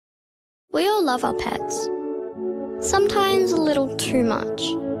We all love our pets. Sometimes a little too much.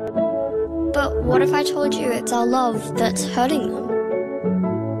 But what if I told you it's our love that's hurting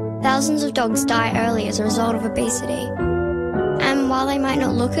them? Thousands of dogs die early as a result of obesity. And while they might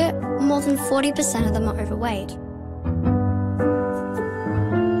not look it, more than 40% of them are overweight.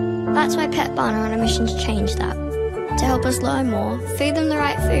 That's why Petbarn are on a mission to change that. To help us learn more, feed them the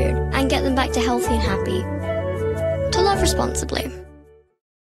right food, and get them back to healthy and happy. To love responsibly.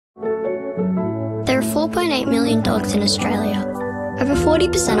 There are 4.8 million dogs in Australia. Over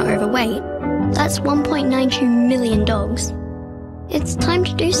 40% are overweight. That's 1.92 million dogs. It's time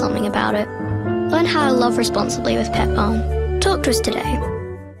to do something about it. Learn how to love responsibly with Petbarn. Talk to us today.